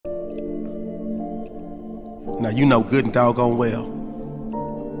Now you know good and doggone well,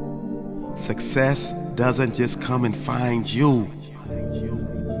 success doesn't just come and find you.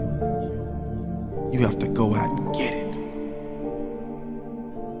 You have to go out and get it.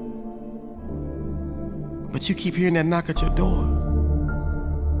 But you keep hearing that knock at your door,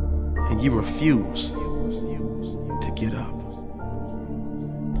 and you refuse to get up.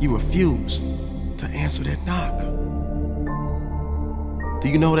 You refuse to answer that knock. Do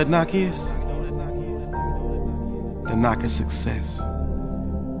you know what that knock is? The knock is success.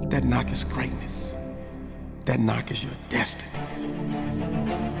 That knock is greatness. That knock is your destiny.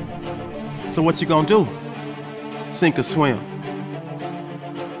 So what you gonna do? Sink or swim?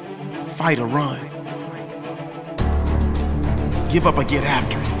 Fight or run? Give up or get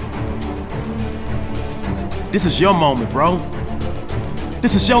after it? This is your moment, bro.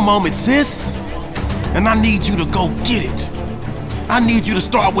 This is your moment, sis. And I need you to go get it. I need you to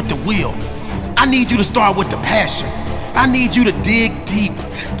start with the will. I need you to start with the passion. I need you to dig deep,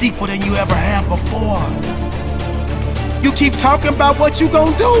 deeper than you ever have before. You keep talking about what you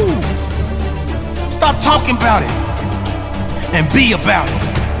gonna do. Stop talking about it and be about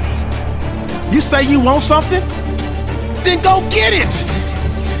it. You say you want something? Then go get it.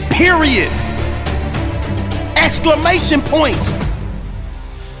 Period. Exclamation point.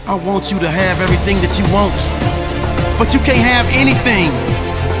 I want you to have everything that you want, but you can't have anything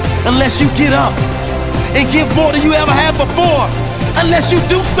unless you get up and give more than you ever had before, unless you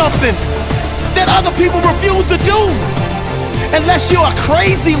do something that other people refuse to do, unless you are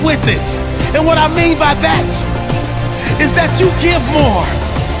crazy with it. And what I mean by that is that you give more,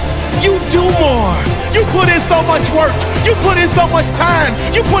 you do more, you put in so much work, you put in so much time,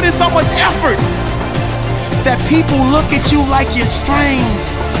 you put in so much effort that people look at you like you're strange.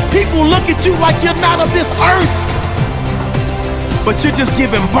 People look at you like you're not of this earth, but you're just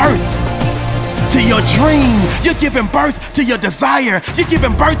giving birth to your dream. You're giving birth to your desire. You're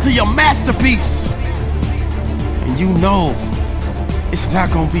giving birth to your masterpiece. And you know it's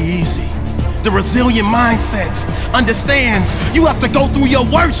not gonna be easy. The resilient mindset understands you have to go through your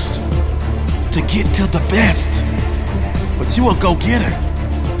worst to get to the best. But you a go-getter,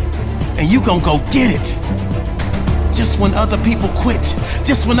 and you gonna go get it. Just when other people quit,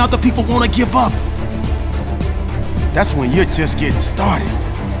 just when other people wanna give up, that's when you're just getting started.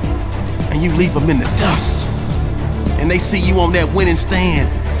 And you leave them in the dust. And they see you on that winning stand.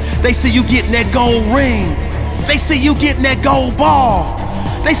 They see you getting that gold ring. They see you getting that gold ball.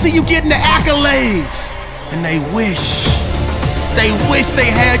 They see you getting the accolades. And they wish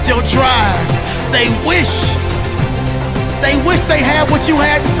they had your drive. They wish they had what you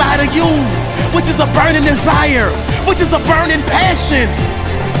had inside of you, which is a burning desire, which is a burning passion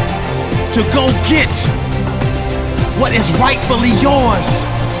to go get what is rightfully yours,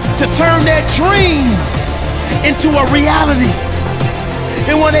 to turn that dream into a reality.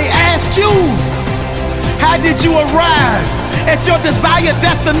 And when they ask you, how did you arrive at your desired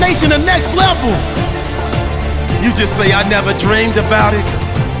destination, the next level? You just say, I never dreamed about it.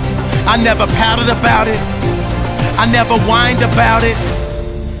 I never pouted about it. I never whined about it.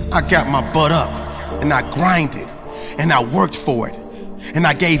 I got my butt up and I grinded and I worked for it. And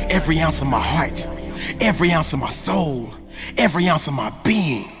I gave every ounce of my heart, every ounce of my soul, every ounce of my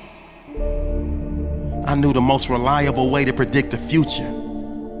being. I knew the most reliable way to predict the future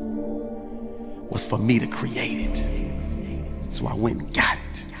was for me to create it. So I went and got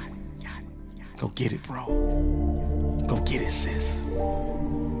it. Go get it, bro. Go get it, sis.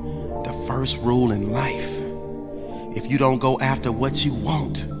 The first rule in life, if you don't go after what you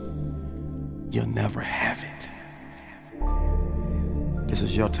want, you'll never have it. This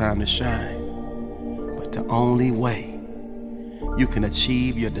is your time to shine. But the only way you can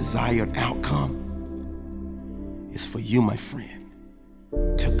achieve your desired outcome is for you, my friend,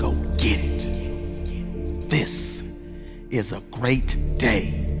 to go get it. This is a great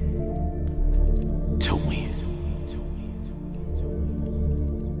day